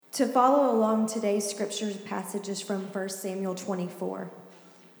To follow along, today's scripture passage is from 1 Samuel 24.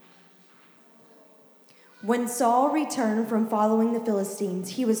 When Saul returned from following the Philistines,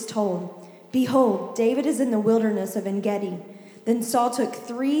 he was told, "Behold, David is in the wilderness of En-gedi." Then Saul took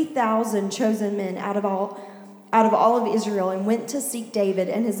 3,000 chosen men out of all of Israel and went to seek David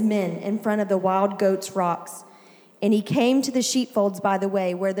and his men in front of the wild goats' rocks. And he came to the sheepfolds by the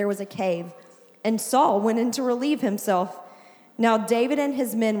way, where there was a cave. And Saul went in to relieve himself. Now David and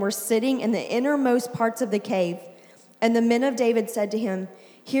his men were sitting in the innermost parts of the cave. And the men of David said to him,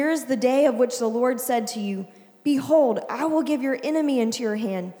 "Here is the day of which the Lord said to you, 'Behold, I will give your enemy into your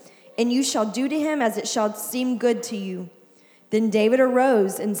hand, and you shall do to him as it shall seem good to you.'" Then David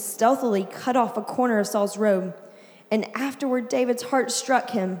arose and stealthily cut off a corner of Saul's robe. And afterward David's heart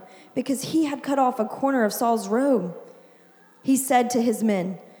struck him, because he had cut off a corner of Saul's robe. He said to his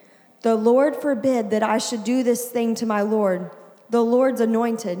men, "The Lord forbid that I should do this thing to my Lord, the Lord's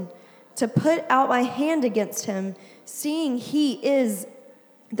anointed, to put out my hand against him, seeing he is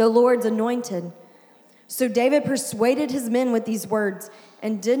the Lord's anointed." So David persuaded his men with these words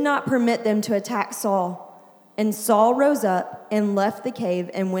and did not permit them to attack Saul. And Saul rose up and left the cave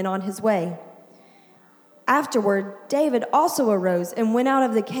and went on his way. Afterward, David also arose and went out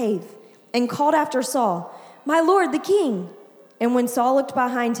of the cave and called after Saul, "My lord, the king." And when Saul looked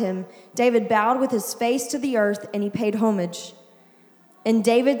behind him, David bowed with his face to the earth, and he paid homage. And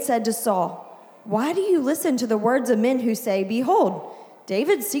David said to Saul, "Why do you listen to the words of men who say, 'Behold,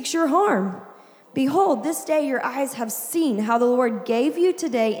 David seeks your harm'? Behold, this day your eyes have seen how the Lord gave you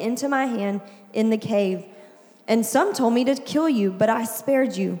today into my hand in the cave. And some told me to kill you, but I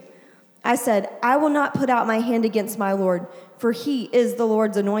spared you. I said, 'I will not put out my hand against my Lord, for he is the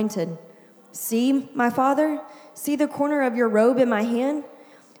Lord's anointed.' See, my father, see the corner of your robe in my hand?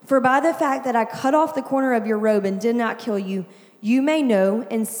 For by the fact that I cut off the corner of your robe and did not kill you, you may know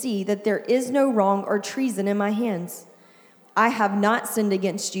and see that there is no wrong or treason in my hands. I have not sinned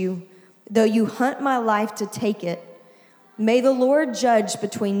against you, though you hunt my life to take it. May the Lord judge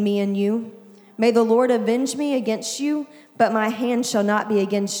between me and you. May the Lord avenge me against you, but my hand shall not be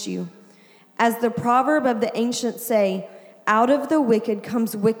against you. As the proverb of the ancients say, 'Out of the wicked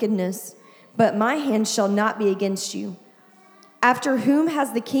comes wickedness,' but my hand shall not be against you. After whom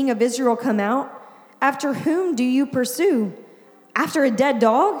has the king of Israel come out? After whom do you pursue? After a dead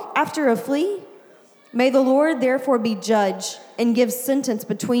dog? After a flea? May the Lord therefore be judge and give sentence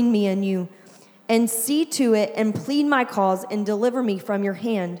between me and you, and see to it and plead my cause and deliver me from your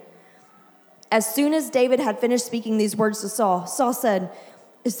hand." As soon as David had finished speaking these words to Saul, Saul said,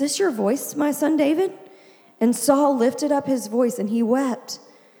 "Is this your voice, my son David?" And Saul lifted up his voice and he wept.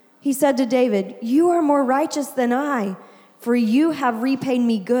 He said to David, "You are more righteous than I, for you have repaid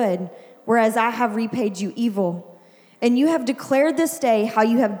me good, whereas I have repaid you evil. And you have declared this day how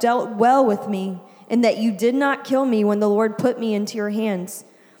you have dealt well with me, and that you did not kill me when the Lord put me into your hands.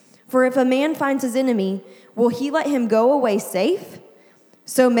 For if a man finds his enemy, will he let him go away safe?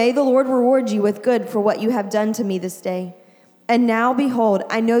 So may the Lord reward you with good for what you have done to me this day. And now, behold,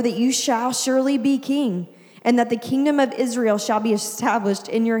 I know that you shall surely be king, and that the kingdom of Israel shall be established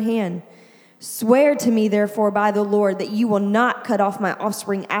in your hand. Swear to me, therefore, by the Lord, that you will not cut off my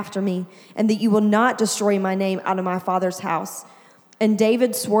offspring after me, and that you will not destroy my name out of my father's house." And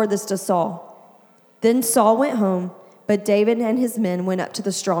David swore this to Saul. Then Saul went home, but David and his men went up to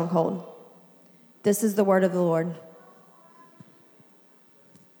the stronghold. This is the word of the Lord.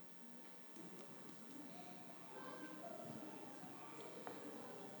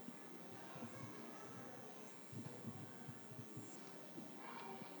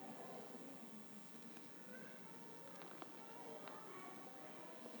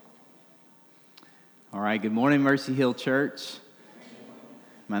 All right, good morning, Mercy Hill Church.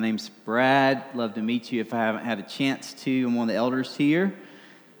 My name's Brad. Love to meet you if I haven't had a chance to. I'm one of the elders here.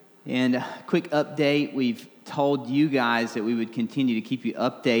 And a quick update, we've told you guys that we would continue to keep you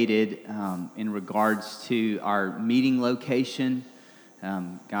updated in regards to our meeting location.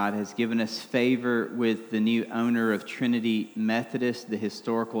 God has given us favor with the new owner of Trinity Methodist, the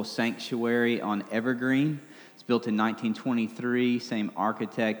historical sanctuary on Evergreen. It's built in 1923, same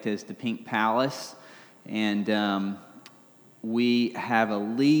architect as the Pink Palace. And we have a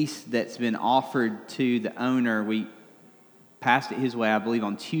lease that's been offered to the owner. We passed it his way, I believe,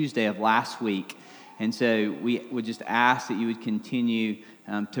 on Tuesday of last week. And so we would just ask that you would continue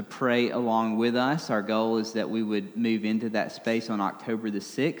to pray along with us. Our goal is that we would move into that space on October the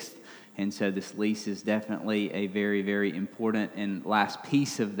 6th. And so this lease is definitely a very, very important and last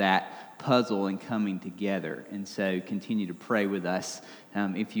piece of that puzzle and coming together. And so continue to pray with us.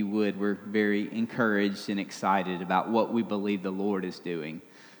 If you would, we're very encouraged and excited about what we believe the Lord is doing.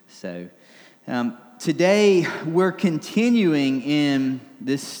 So today we're continuing in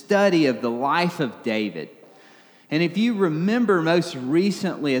this study of the life of David. And if you remember most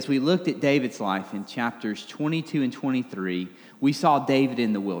recently, as we looked at David's life in chapters 22 and 23, we saw David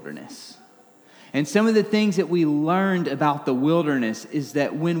in the wilderness. And some of the things that we learned about the wilderness is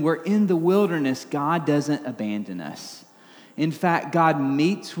that when we're in the wilderness, God doesn't abandon us. In fact, God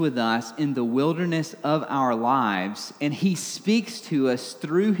meets with us in the wilderness of our lives, and He speaks to us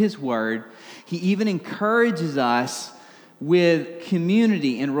through His Word. He even encourages us with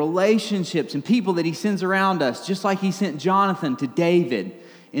community and relationships and people that He sends around us, just like He sent Jonathan to David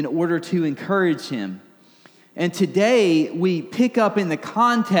in order to encourage him. And today we pick up in the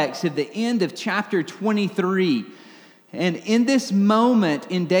context of the end of chapter 23. And in this moment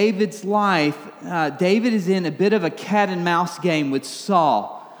in David's life, David is in a bit of a cat and mouse game with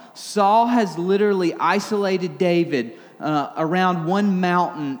Saul. Saul has literally isolated David around one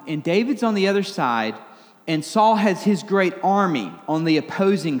mountain, and David's on the other side, and Saul has his great army on the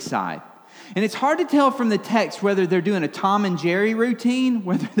opposing side. And it's hard to tell from the text whether they're doing a Tom and Jerry routine,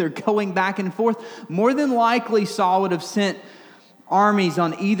 whether they're going back and forth. More than likely, Saul would have sent armies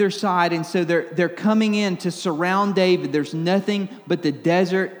on either side, and so they're coming in to surround David. There's nothing but the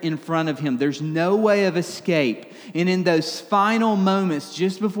desert in front of him. There's no way of escape. And in those final moments,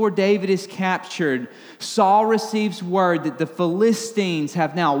 just before David is captured, Saul receives word that the Philistines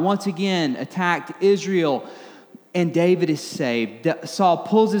have now once again attacked Israel, and David is saved. Saul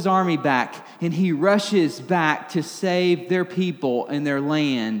pulls his army back, and he rushes back to save their people and their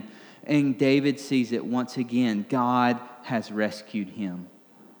land. And David sees it once again. God has rescued him.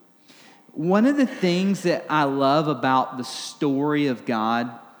 One of the things that I love about the story of God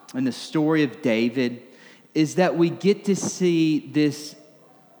and the story of David is that we get to see this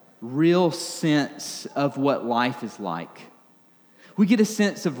real sense of what life is like. We get a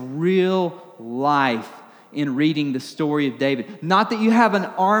sense of real life in reading the story of David. Not that you have an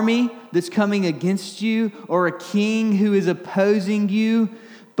army that's coming against you or a king who is opposing you,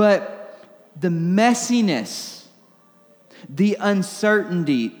 but the messiness, the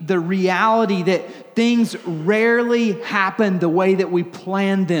uncertainty, the reality that things rarely happen the way that we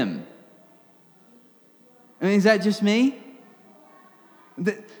planned them. I mean, is that just me?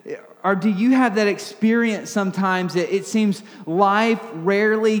 Or do you have that experience sometimes that it seems life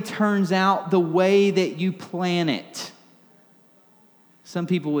rarely turns out the way that you plan it? Some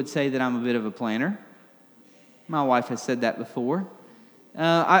people would say that I'm a bit of a planner. My wife has said that before.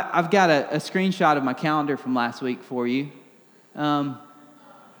 I've got a screenshot of my calendar from last week for you. Doesn't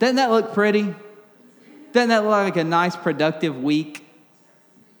that look pretty? Doesn't that look like a nice, productive week?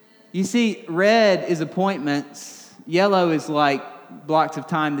 You see, red is appointments. Yellow is like blocks of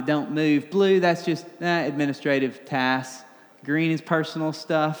time that don't move. Blue, that's just administrative tasks. Green is personal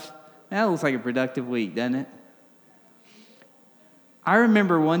stuff. That looks like a productive week, doesn't it? I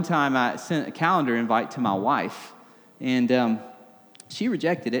remember one time I sent a calendar invite to my wife, and she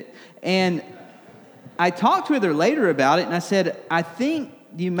rejected it. And I talked with her later about it, and I said, I think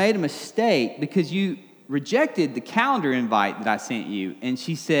you made a mistake because you rejected the calendar invite that I sent you. And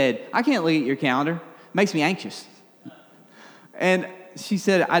she said, I can't look at your calendar. It makes me anxious. And she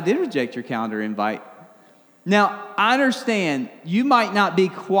said, I did reject your calendar invite. Now, I understand you might not be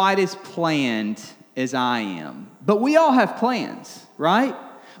quite as planned as I am, but we all have plans, right?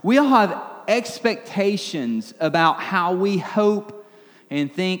 We all have expectations about how we hope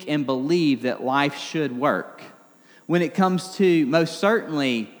and think and believe that life should work. When it comes to most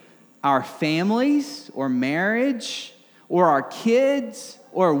certainly our families or marriage or our kids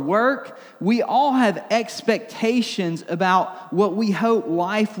or work, we all have expectations about what we hope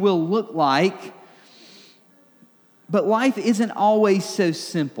life will look like. But life isn't always so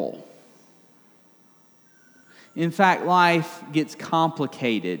simple. In fact, life gets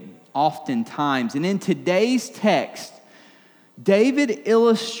complicated oftentimes. And in today's text, David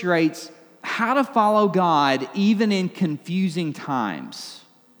illustrates how to follow God even in confusing times.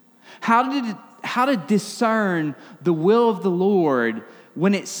 How to discern the will of the Lord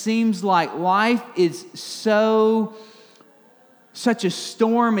when it seems like life is such a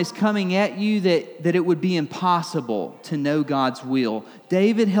storm is coming at you that it would be impossible to know God's will.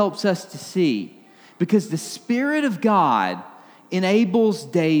 David helps us to see, because the Spirit of God enables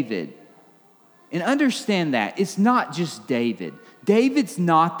David. And understand that it's not just David. David's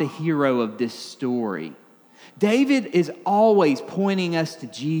not the hero of this story. David is always pointing us to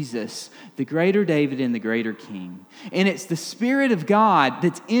Jesus, the greater David and the greater King. And it's the Spirit of God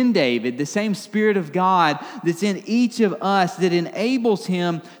that's in David, the same Spirit of God that's in each of us, that enables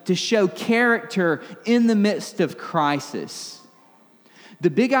him to show character in the midst of crisis. The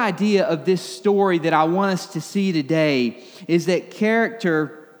big idea of this story that I want us to see today is that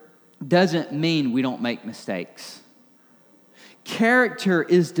character doesn't mean we don't make mistakes. Character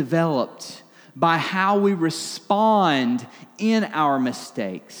is developed by how we respond in our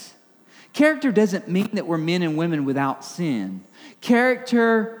mistakes. Character doesn't mean that we're men and women without sin.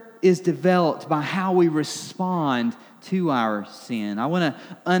 Character is developed by how we respond to our sin. I want to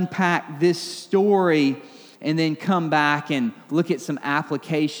unpack this story and then come back and look at some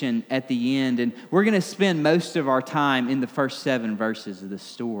application at the end. And we're going to spend most of our time in the first 7 verses of the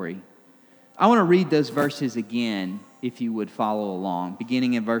story. I want to read those verses again, if you would follow along,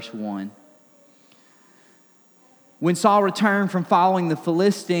 beginning in verse 1. When Saul returned from following the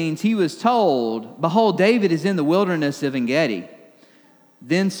Philistines, he was told, "Behold, David is in the wilderness of En-gedi."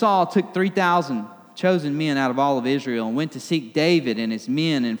 Then Saul took 3,000 chosen men out of all of Israel and went to seek David and his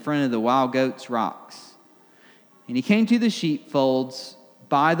men in front of the wild goats' rocks. And he came to the sheepfolds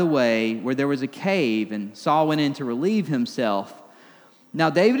by the way where there was a cave, and Saul went in to relieve himself.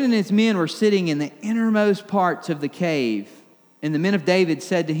 Now David and his men were sitting in the innermost parts of the cave, and the men of David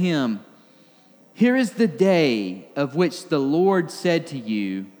said to him, "Here is the day of which the Lord said to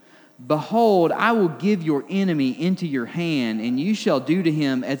you, Behold, I will give your enemy into your hand, and you shall do to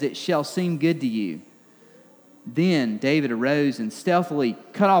him as it shall seem good to you." Then David arose and stealthily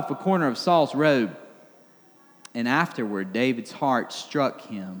cut off a corner of Saul's robe. And afterward, David's heart struck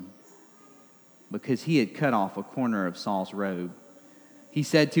him because he had cut off a corner of Saul's robe. He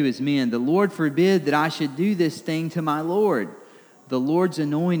said to his men, "The Lord forbid that I should do this thing to my Lord, the Lord's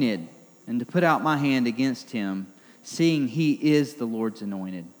anointed, and to put out my hand against him, seeing he is the Lord's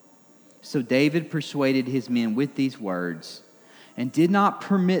anointed." So David persuaded his men with these words and did not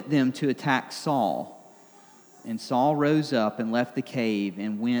permit them to attack Saul. And Saul rose up and left the cave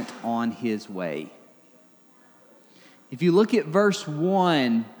and went on his way. If you look at verse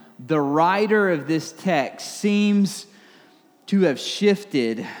 1, the writer of this text seems to have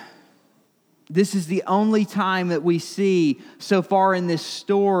shifted. This is the only time that we see so far in this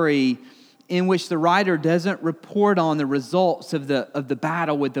story in which the writer doesn't report on the results of the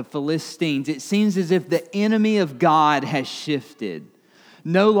battle with the Philistines. It seems as if the enemy of God has shifted.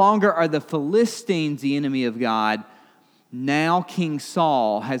 No longer are the Philistines the enemy of God. Now King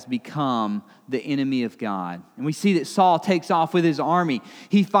Saul has become the enemy of God. And we see that Saul takes off with his army.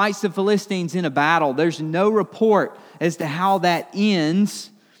 He fights the Philistines in a battle. There's no report as to how that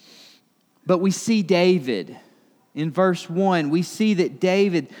ends. But we see David. In verse 1, we see that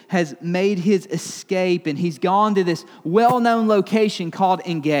David has made his escape and he's gone to this well-known location called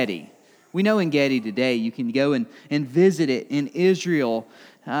En-gedi. We know En-gedi today. You can go and visit it in Israel.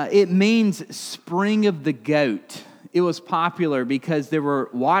 It means spring of the goat. It was popular because there were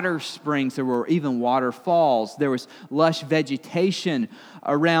water springs, there were even waterfalls, there was lush vegetation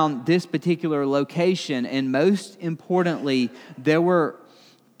around this particular location, and most importantly, there were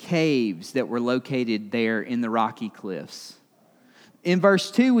caves that were located there in the rocky cliffs. In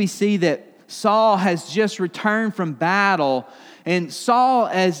verse 2, we see that Saul has just returned from battle, and Saul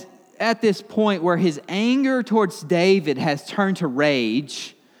is at this point where his anger towards David has turned to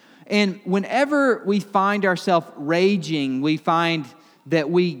rage. And whenever we find ourselves raging, we find that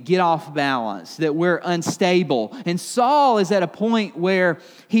we get off balance, that we're unstable. And Saul is at a point where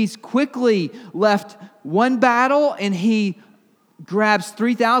he's quickly left one battle and he grabs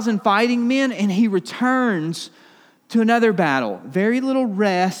 3,000 fighting men and he returns to another battle. Very little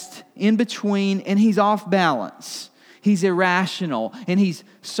rest in between, and he's off balance. He's irrational, and he's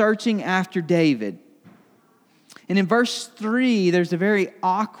searching after David. And in verse 3, there's a very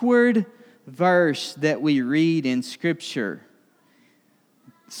awkward verse that we read in Scripture.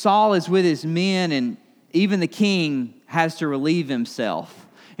 Saul is with his men, and even the king has to relieve himself.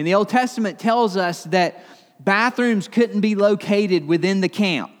 And the Old Testament tells us that bathrooms couldn't be located within the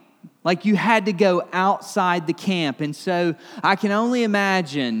camp. Like you had to go outside the camp. And so I can only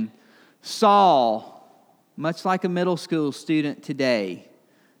imagine Saul, much like a middle school student today,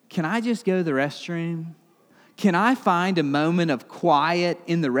 can I just go to the restroom? Can I find a moment of quiet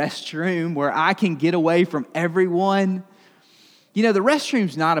in the restroom where I can get away from everyone? You know, the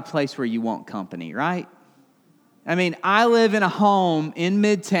restroom's not a place where you want company, right? I mean, I live in a home in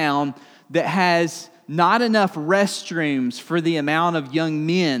Midtown that has not enough restrooms for the amount of young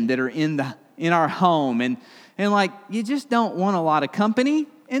men that are in our home. And like, you just don't want a lot of company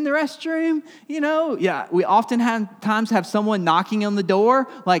in the restroom, you know? Yeah, we often have someone knocking on the door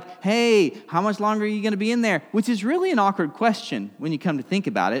like, "Hey, how much longer are you going to be in there?" Which is really an awkward question when you come to think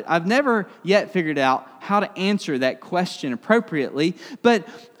about it. I've never yet figured out how to answer that question appropriately, but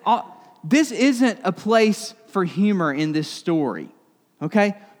this isn't a place for humor in this story.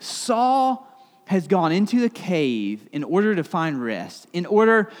 Okay? Saul has gone into the cave in order to find rest, in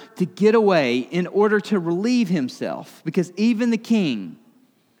order to get away, in order to relieve himself, because even the king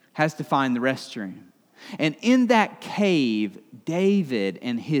has to find the restroom. And in that cave, David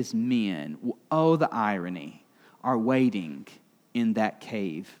and his men, oh, the irony, are waiting in that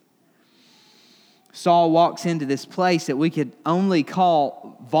cave. Saul walks into this place that we could only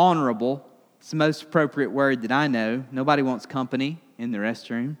call vulnerable. It's the most appropriate word that I know. Nobody wants company in the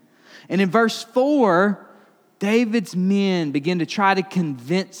restroom. And in verse 4, David's men begin to try to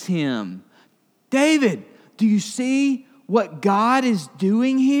convince him, David, do you see what God is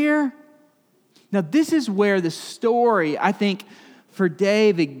doing here? Now, this is where the story, I think, for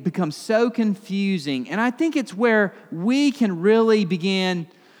David becomes so confusing. And I think it's where we can really begin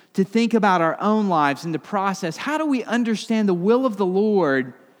to think about our own lives in the process. How do we understand the will of the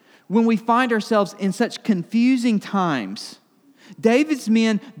Lord when we find ourselves in such confusing times? David's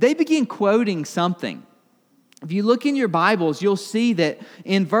men, they begin quoting something. If you look in your Bibles, you'll see that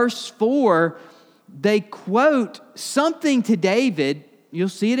in verse 4, they quote something to David. You'll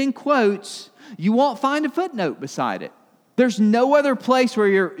see it in quotes. You won't find a footnote beside it. There's no other place where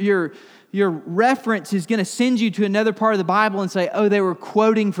your reference is going to send you to another part of the Bible and say, oh, they were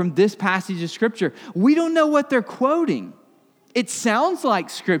quoting from this passage of Scripture. We don't know what they're quoting. It sounds like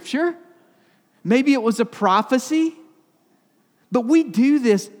Scripture. Maybe it was a prophecy. But we do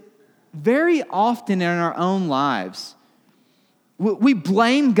this very often in our own lives. We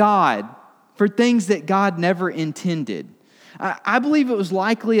blame God for things that God never intended. I believe it was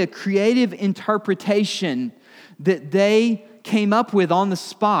likely a creative interpretation that they came up with on the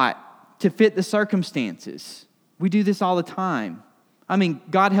spot to fit the circumstances. We do this all the time. I mean,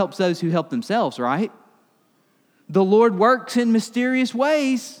 God helps those who help themselves, right? The Lord works in mysterious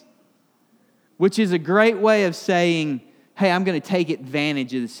ways, which is a great way of saying, hey, I'm going to take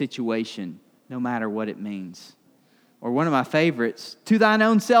advantage of the situation, no matter what it means. Or one of my favorites, to thine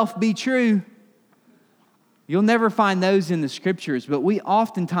own self be true. You'll never find those in the Scriptures, but we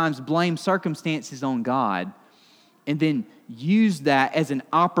oftentimes blame circumstances on God and then use that as an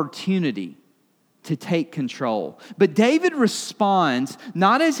opportunity to take control. But David responds,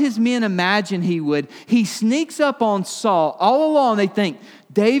 not as his men imagine he would. He sneaks up on Saul. All along they think,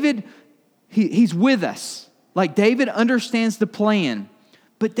 David, he's with us. Like David understands the plan.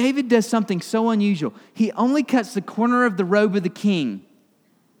 But David does something so unusual. He only cuts the corner of the robe of the king.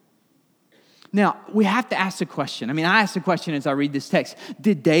 Now, we have to ask the question. I asked the question as I read this text.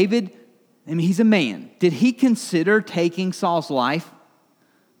 Did David, he's a man. Did he consider taking Saul's life?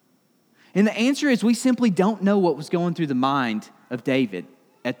 And the answer is we simply don't know what was going through the mind of David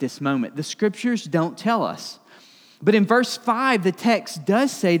at this moment. The Scriptures don't tell us. But in verse 5, the text does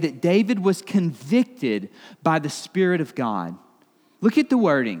say that David was convicted by the Spirit of God. Look at the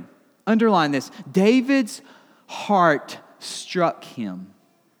wording. Underline this. David's heart struck him.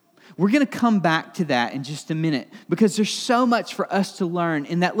 We're going to come back to that in just a minute because there's so much for us to learn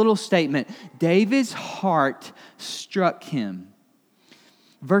in that little statement. David's heart struck him.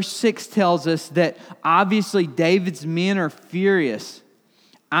 Verse 6 tells us that obviously David's men are furious.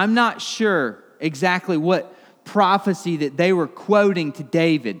 I'm not sure exactly what prophecy that they were quoting to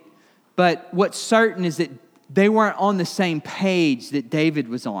David, but what's certain is that they weren't on the same page that David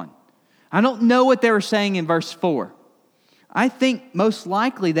was on. I don't know what they were saying in verse 4. I think most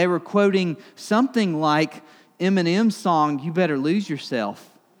likely they were quoting something like Eminem's song, You Better Lose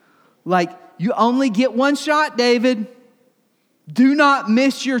Yourself. Like, you only get one shot, David. Do not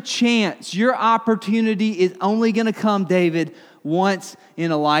miss your chance. Your opportunity is only going to come, David, once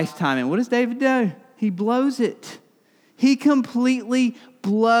in a lifetime. And what does David do? He blows it. He completely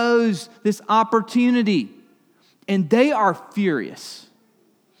blows this opportunity. And they are furious.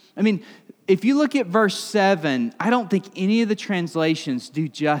 If you look at verse 7, I don't think any of the translations do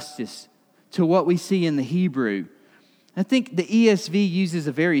justice to what we see in the Hebrew. I think the ESV uses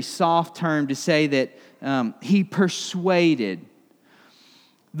a very soft term to say that he persuaded.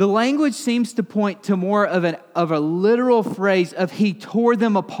 The language seems to point to more of a literal phrase of he tore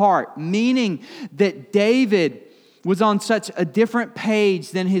them apart, meaning that David was on such a different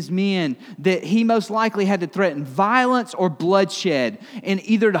page than his men that he most likely had to threaten violence or bloodshed in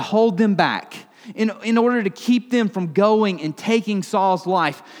either to hold them back in order to keep them from going and taking Saul's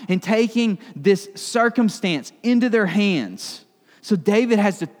life and taking this circumstance into their hands. So David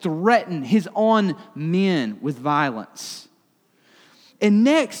has to threaten his own men with violence. And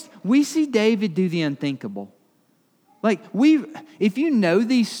next, we see David do the unthinkable. If you know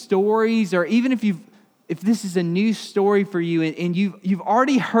these stories, or even if this is a new story for you and you've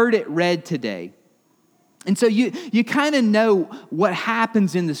already heard it read today, And so you kind of know what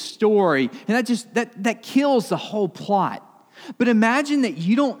happens in the story, and that kills the whole plot. But imagine that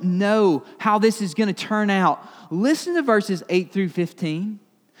you don't know how this is going to turn out. Listen to verses 8 through 15,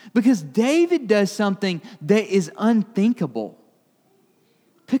 because David does something that is unthinkable.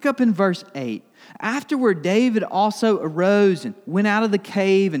 Pick up in verse 8. Afterward, David also arose and went out of the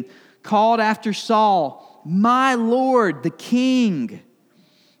cave and called after Saul, "My Lord, the king."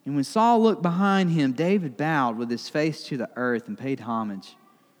 And when Saul looked behind him, David bowed with his face to the earth and paid homage.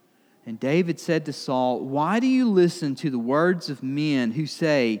 And David said to Saul, "Why do you listen to the words of men who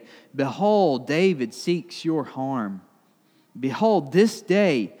say, 'Behold, David seeks your harm'? Behold, this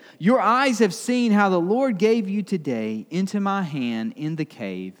day your eyes have seen how the Lord gave you today into my hand in the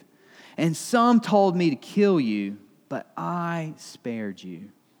cave. And some told me to kill you, but I spared you.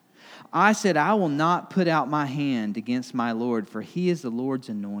 I said, I will not put out my hand against my Lord, for he is the Lord's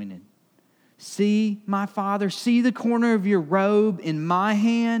anointed. See, my father, see the corner of your robe in my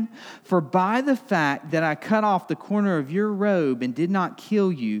hand? For by the fact that I cut off the corner of your robe and did not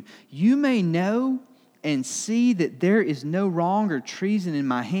kill you, you may know and see that there is no wrong or treason in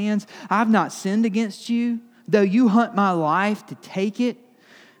my hands. I have not sinned against you, though you hunt my life to take it.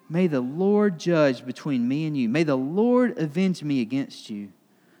 May the Lord judge between me and you. May the Lord avenge me against you,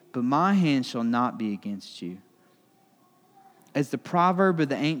 but my hand shall not be against you. As the proverb of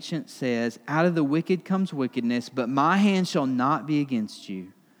the ancient says, out of the wicked comes wickedness, but my hand shall not be against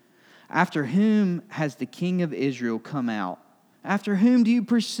you. After whom has the king of Israel come out? After whom do you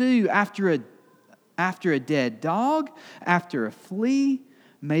pursue? After a dead dog? After a flea?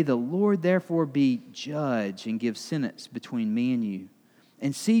 May the Lord therefore be judge and give sentence between me and you.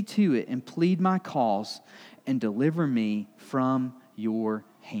 And see to it and plead my cause and deliver me from your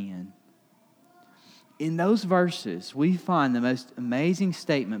hand. In those verses, we find the most amazing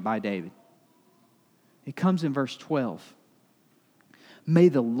statement by David. It comes in verse 12. May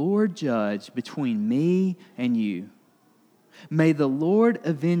the Lord judge between me and you. May the Lord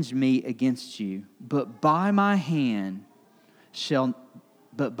avenge me against you, but by my hand shall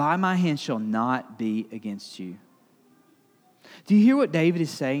not be against you. Do you hear what David is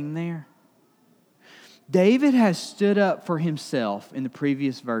saying there? David has stood up for himself in the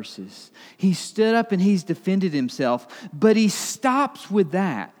previous verses. He stood up and he's defended himself, but he stops with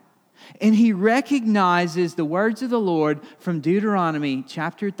that. And he recognizes the words of the Lord from Deuteronomy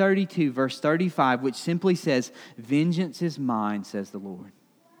chapter 32, verse 35, which simply says, "Vengeance is mine, says the Lord."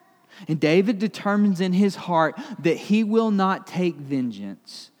 And David determines in his heart that he will not take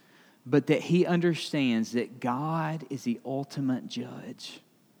vengeance, but that he understands that God is the ultimate judge.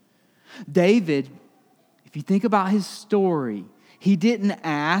 David, if you think about his story, he didn't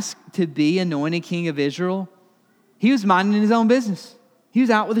ask to be anointed king of Israel. He was minding his own business. He was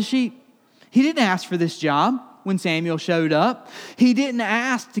out with the sheep. He didn't ask for this job when Samuel showed up. He didn't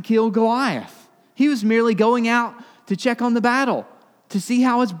ask to kill Goliath. He was merely going out to check on the battle, to see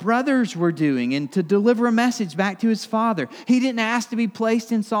how his brothers were doing, and to deliver a message back to his father. He didn't ask to be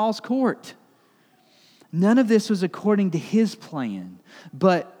placed in Saul's court. None of this was according to his plan,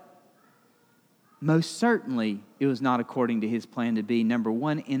 but most certainly, it was not according to his plan to be, number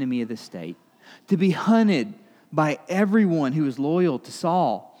one, enemy of the state, to be hunted by everyone who was loyal to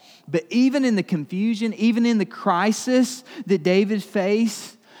Saul. But even in the confusion, even in the crisis that David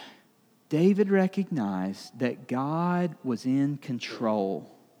faced, David recognized that God was in control.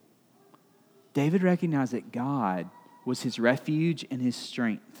 David recognized that God was his refuge and his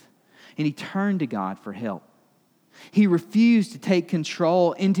strength, and he turned to God for help. He refused to take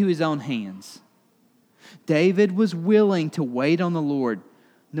control into his own hands. David was willing to wait on the Lord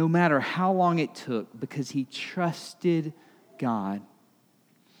no matter how long it took because he trusted God.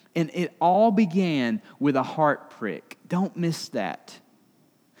 And it all began with a heart prick. Don't miss that.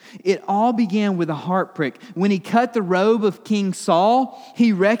 It all began with a heart prick. When he cut the robe of King Saul,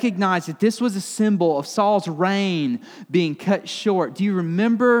 he recognized that this was a symbol of Saul's reign being cut short. Do you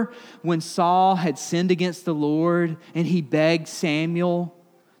remember when Saul had sinned against the Lord and he begged Samuel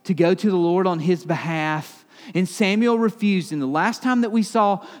to go to the Lord on his behalf? And Samuel refused. And the last time that we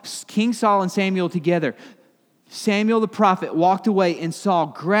saw King Saul and Samuel together, Samuel the prophet walked away and Saul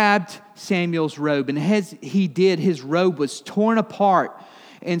grabbed Samuel's robe. And as he did, his robe was torn apart.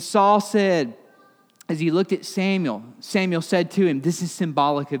 And Saul said, as he looked at Samuel, Samuel said to him, "This is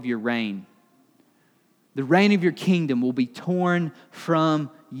symbolic of your reign. The reign of your kingdom will be torn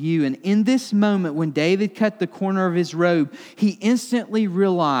from you." And in this moment, when David cut the corner of his robe, he instantly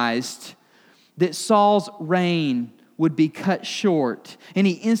realized that Saul's reign would be cut short. And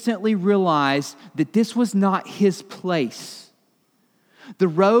he instantly realized that this was not his place. The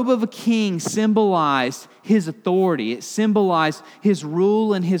robe of a king symbolized his authority. It symbolized his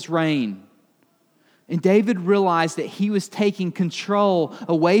rule and his reign. And David realized that he was taking control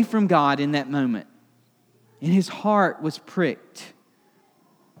away from God in that moment. And his heart was pricked.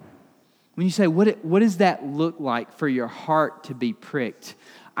 When you say, what does that look like for your heart to be pricked?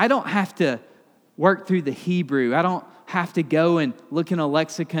 I don't have to work through the Hebrew. I don't have to go and look in a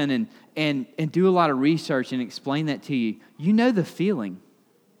lexicon and do a lot of research and explain that to you. You know the feeling.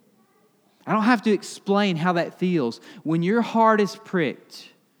 I don't have to explain how that feels. When your heart is pricked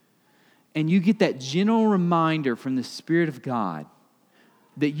and you get that gentle reminder from the Spirit of God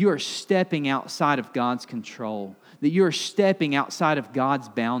that you are stepping outside of God's control, that you are stepping outside of God's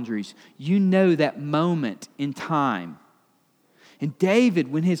boundaries, you know that moment in time. And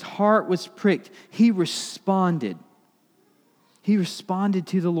David, when his heart was pricked, he responded. He responded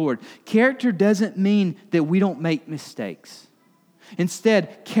to the Lord. Character doesn't mean that we don't make mistakes.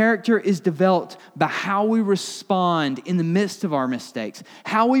 Instead, character is developed by how we respond in the midst of our mistakes,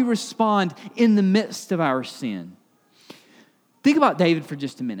 how we respond in the midst of our sin. Think about David for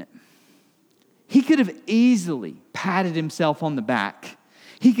just a minute. He could have easily patted himself on the back.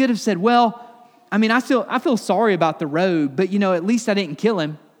 He could have said, well, I feel sorry about the robe, but at least I didn't kill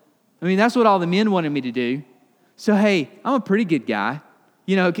him. That's what all the men wanted me to do. So, hey, I'm a pretty good guy.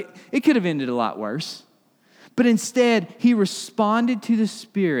 It could have ended a lot worse. But instead, he responded to the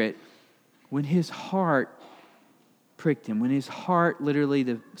Spirit when his heart pricked him. When his heart, literally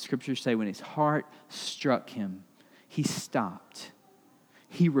the scriptures say, when his heart struck him, he stopped.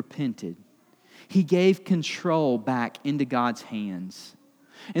 He repented. He gave control back into God's hands.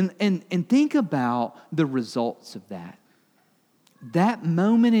 And think about the results of that. That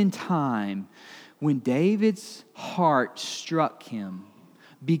moment in time when David's heart struck him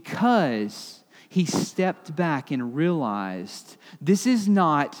because he stepped back and realized, this is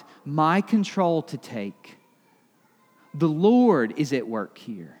not my control to take. The Lord is at work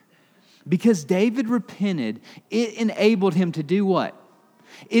here. Because David repented, it enabled him to do what?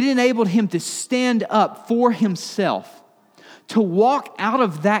 It enabled him to stand up for himself, to walk out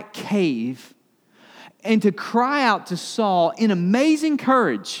of that cave and to cry out to Saul in amazing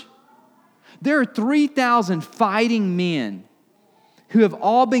courage. There are 3,000 fighting men who have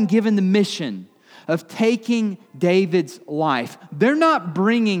all been given the mission of taking David's life. They're not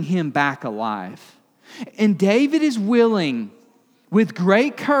bringing him back alive. And David is willing, with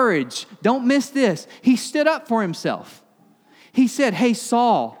great courage, don't miss this, he stood up for himself. He said, hey,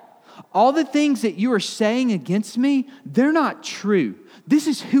 Saul, all the things that you are saying against me, they're not true. This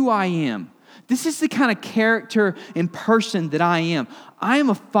is who I am. This is the kind of character and person that I am. I am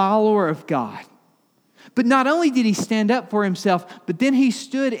a follower of God. But not only did he stand up for himself, but then he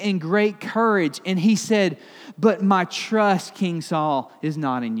stood in great courage and he said, but my trust, King Saul, is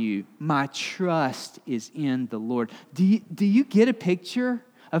not in you. My trust is in the Lord. Do you get a picture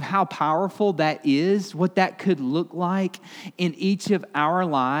of how powerful that is, what that could look like in each of our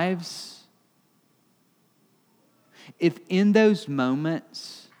lives? If in those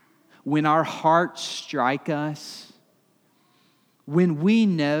moments when our hearts strike us, when we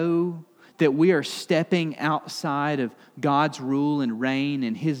know that we are stepping outside of God's rule and reign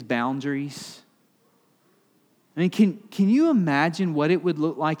and His boundaries, can you imagine what it would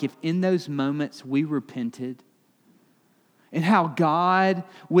look like if in those moments we repented? And how God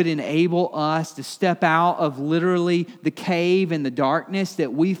would enable us to step out of literally the cave and the darkness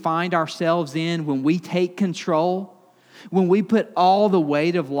that we find ourselves in when we take control, when we put all the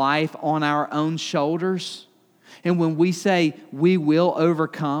weight of life on our own shoulders, and when we say we will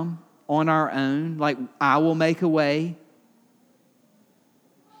overcome on our own, like I will make a way.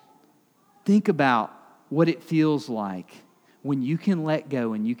 Think about what it feels like when you can let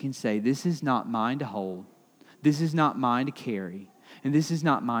go and you can say, this is not mine to hold. This is not mine to carry, and this is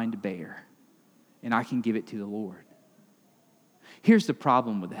not mine to bear, and I can give it to the Lord. Here's the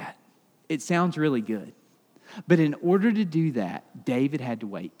problem with that. It sounds really good, but in order to do that, David had to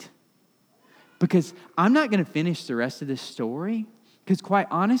wait. Because I'm not going to finish the rest of this story, because quite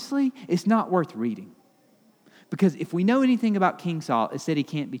honestly, it's not worth reading. Because if we know anything about King Saul, it's that he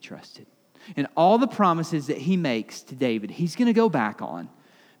can't be trusted. And all the promises that he makes to David, he's going to go back on,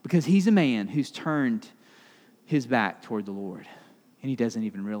 because he's a man who's turned his back toward the Lord, and he doesn't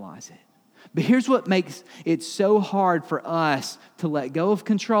even realize it. But here's what makes it so hard for us to let go of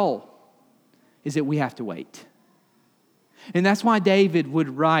control, is that we have to wait. And that's why David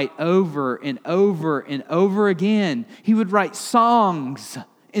would write over and over and over again. He would write songs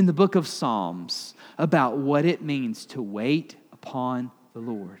in the book of Psalms about what it means to wait upon the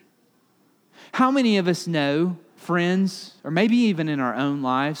Lord. How many of us know friends, or maybe even in our own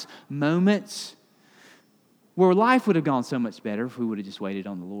lives, moments where life would have gone so much better if we would have just waited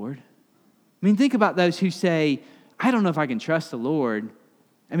on the Lord. I mean, think about those who say, I don't know if I can trust the Lord.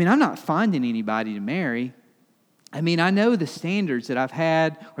 I mean, I'm not finding anybody to marry. I mean, I know the standards that I've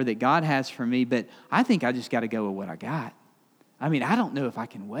had or that God has for me, but I think I just got to go with what I got. I mean, I don't know if I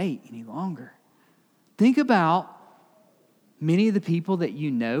can wait any longer. Think about many of the people that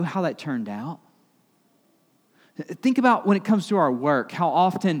you know, how that turned out. Think about when it comes to our work, how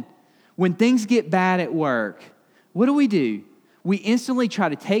often when things get bad at work, what do? We instantly try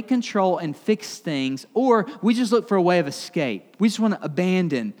to take control and fix things, or we just look for a way of escape. We just want to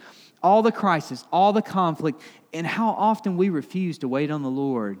abandon all the crisis, all the conflict, and how often we refuse to wait on the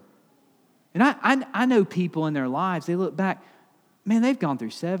Lord. And I know people in their lives, they look back, man, they've gone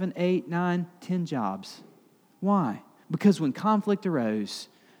through 7, 8, 9, 10 jobs. Why? Because when conflict arose,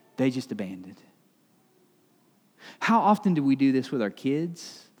 they just abandoned. How often do we do this with our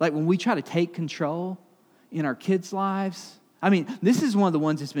kids? Like when we try to take control in our kids' lives. I mean, this is one of the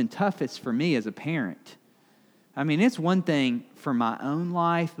ones that's been toughest for me as a parent. I mean, it's one thing for my own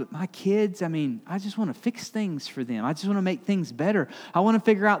life, but my kids, I mean, I just want to fix things for them. I just want to make things better. I want to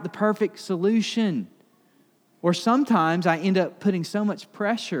figure out the perfect solution. Or sometimes I end up putting so much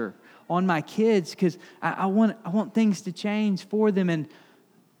pressure on my kids because I want things to change for them, and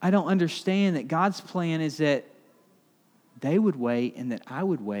I don't understand that God's plan is that they would wait and that I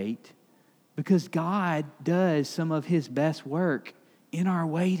would wait because God does some of His best work in our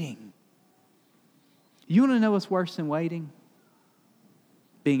waiting. You want to know what's worse than waiting?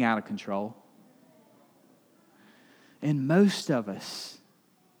 Being out of control. And most of us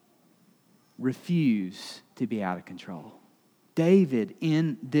refuse to be out of control. David,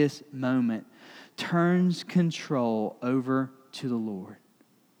 in this moment, turns control over to the Lord.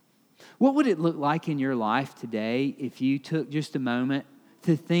 What would it look like in your life today if you took just a moment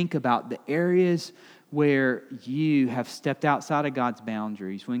to think about the areas where you have stepped outside of God's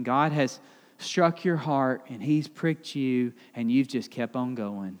boundaries, when God has struck your heart and He's pricked you and you've just kept on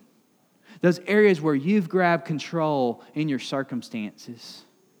going? Those areas where you've grabbed control in your circumstances.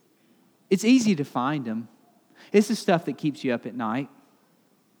 It's easy to find them. It's the stuff that keeps you up at night.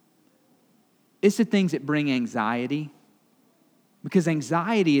 It's the things that bring anxiety. Because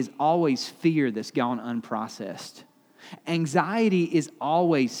anxiety is always fear that's gone unprocessed. Anxiety is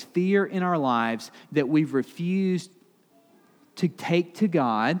always fear in our lives that we've refused to take to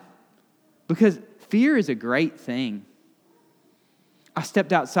God, because fear is a great thing. I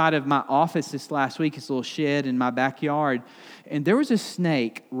stepped outside of my office this last week, this little shed in my backyard, and there was a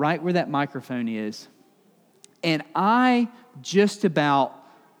snake right where that microphone is. And I just about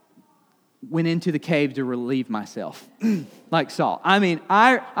went into the cave to relieve myself, like Saul. I mean,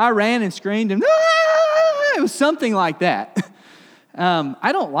 I ran and screamed, and it was something like that.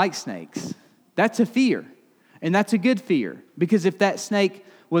 I don't like snakes. That's a fear, and that's a good fear, because if that snake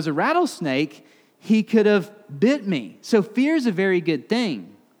was a rattlesnake, he could have bit me. So fear is a very good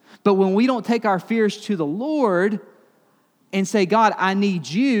thing. But when we don't take our fears to the Lord and say, God, I need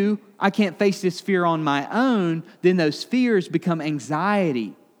you, I can't face this fear on my own, then those fears become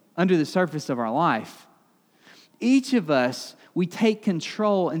anxiety under the surface of our life. Each of us, we take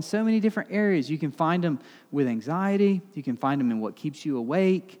control in so many different areas. You can find them with anxiety. You can find them in what keeps you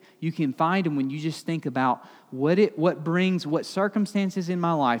awake. You can find them when you just think about what circumstances in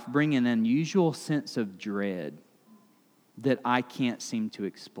my life bring an unusual sense of dread that I can't seem to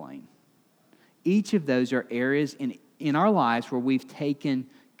explain. Each of those are areas in our lives where we've taken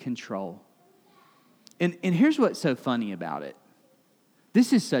control. And here's what's so funny about it.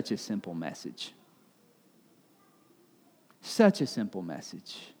 This is such a simple message. Such a simple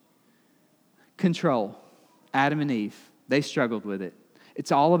message. Control. Adam and Eve, they struggled with it.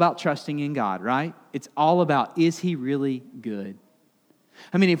 It's all about trusting in God, right? It's all about, is He really good?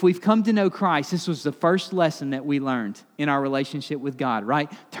 I mean, if we've come to know Christ, this was the first lesson that we learned in our relationship with God, right?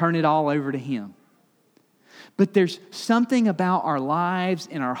 Turn it all over to Him. But there's something about our lives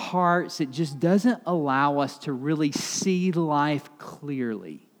and our hearts that just doesn't allow us to really see life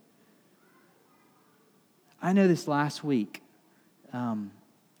clearly. I know this last week,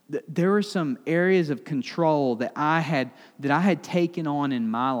 there were some areas of control that I had taken on in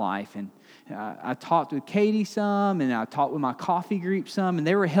my life, and I talked with Katie some, and I talked with my coffee group some, and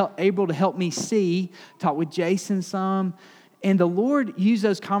they were able to help me see. Talked with Jason some, and the Lord used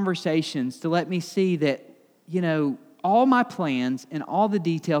those conversations to let me see that, all my plans and all the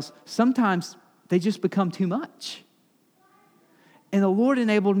details, sometimes they just become too much. And the Lord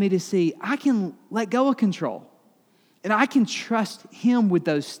enabled me to see I can let go of control. And I can trust Him with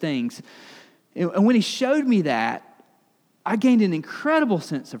those things. And when he showed me that, I gained an incredible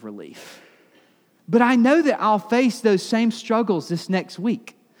sense of relief. But I know that I'll face those same struggles this next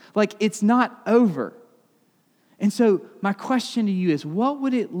week. Like, it's not over. And so my question to you is, what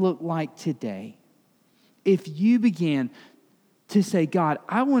would it look like today if you began to say, God,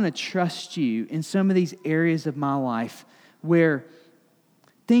 I want to trust you in some of these areas of my life where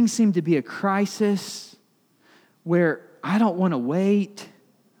things seem to be a crisis, where I don't want to wait,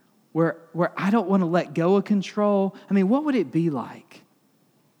 where I don't want to let go of control? I mean, what would it be like?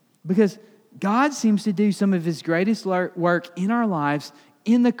 Because God seems to do some of His greatest work in our lives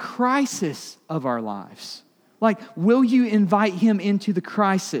in the crisis of our lives. Like, will you invite Him into the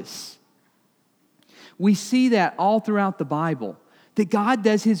crisis? We see that all throughout the Bible, that God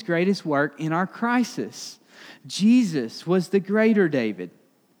does His greatest work in our crisis. Jesus was the greater David,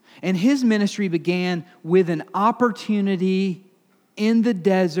 and His ministry began with an opportunity in the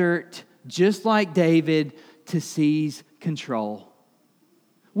desert, just like David, to seize control.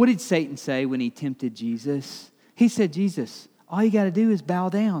 What did Satan say when he tempted Jesus? He said, Jesus, all you got to do is bow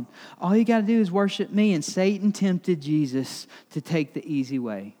down. All you got to do is worship me. And Satan tempted Jesus to take the easy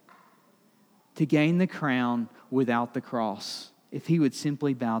way, to gain the crown without the cross, if he would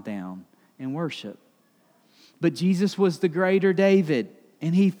simply bow down and worship. But Jesus was the greater David,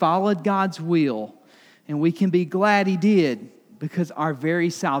 and he followed God's will. And we can be glad he did, because our very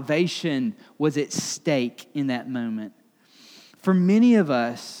salvation was at stake in that moment. For many of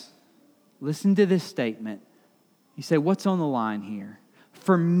us, listen to this statement. You say, what's on the line here?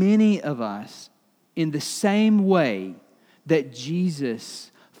 For many of us, in the same way that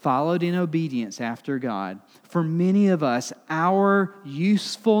Jesus followed in obedience after God, for many of us, our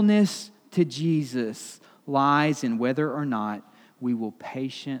usefulness to Jesus lies in whether or not we will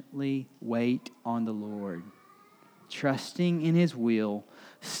patiently wait on the Lord, trusting in His will,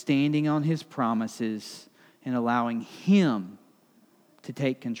 standing on His promises, and allowing Him to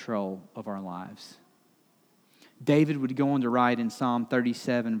take control of our lives. David would go on to write in Psalm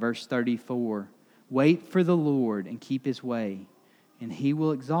 37, verse 34, wait for the Lord and keep His way, and He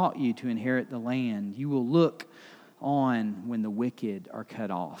will exalt you to inherit the land. You will look on when the wicked are cut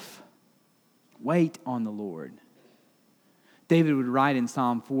off. Wait on the Lord. David would write in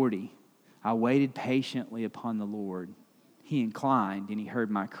Psalm 40, I waited patiently upon the Lord. He inclined and He heard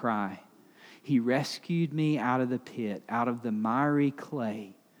my cry. He rescued me out of the pit, out of the miry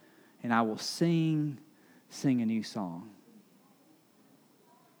clay, and I will sing a new song.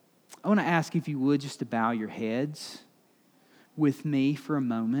 I want to ask if you would just to bow your heads with me for a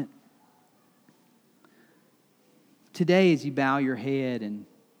moment. Today, as you bow your head and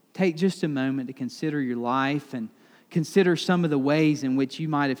take just a moment to consider your life and consider some of the ways in which you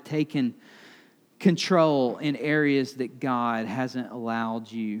might have taken control in areas that God hasn't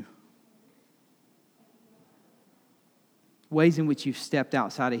allowed you. Ways in which you've stepped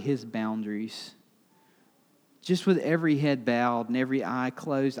outside of His boundaries. Just with every head bowed and every eye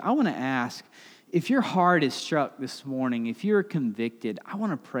closed, I want to ask, if your heart is struck this morning, if you're convicted, I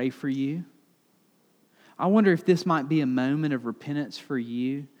want to pray for you. I wonder if this might be a moment of repentance for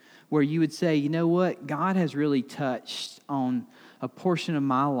you, where you would say, you know what, God has really touched on a portion of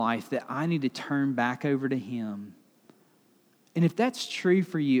my life that I need to turn back over to Him. And if that's true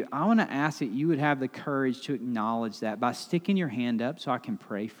for you, I want to ask that you would have the courage to acknowledge that by sticking your hand up so I can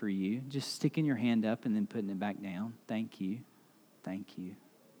pray for you. Just sticking your hand up and then putting it back down. Thank you. Thank you.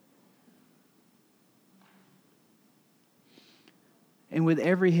 And with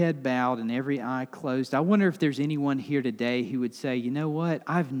every head bowed and every eye closed, I wonder if there's anyone here today who would say, you know what?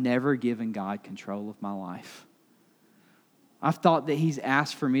 I've never given God control of my life. I've thought that He's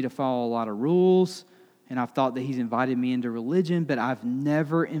asked for me to follow a lot of rules, and I've thought that He's invited me into religion, but I've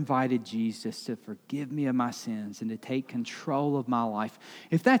never invited Jesus to forgive me of my sins and to take control of my life.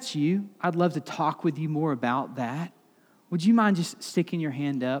 If that's you, I'd love to talk with you more about that. Would you mind just sticking your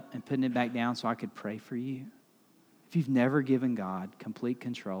hand up and putting it back down so I could pray for you? If you've never given God complete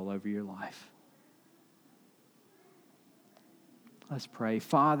control over your life. Let's pray.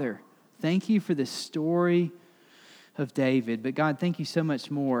 Father, thank you for the story of David, but God, thank you so much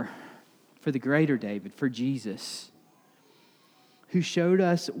more for the greater David, for Jesus, who showed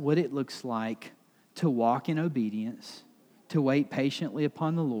us what it looks like to walk in obedience, to wait patiently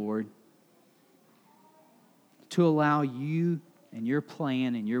upon the Lord, to allow you and your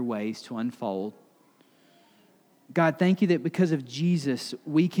plan and your ways to unfold. God, thank you that because of Jesus,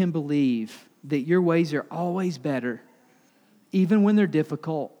 we can believe that your ways are always better, even when they're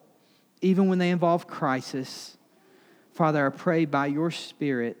difficult, even when they involve crisis. Father, I pray by your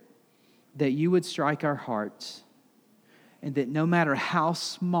Spirit that you would strike our hearts And that no matter how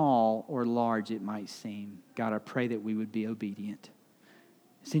small or large it might seem, God, I pray that we would be obedient.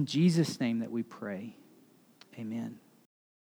 It's in Jesus' name that we pray. Amen.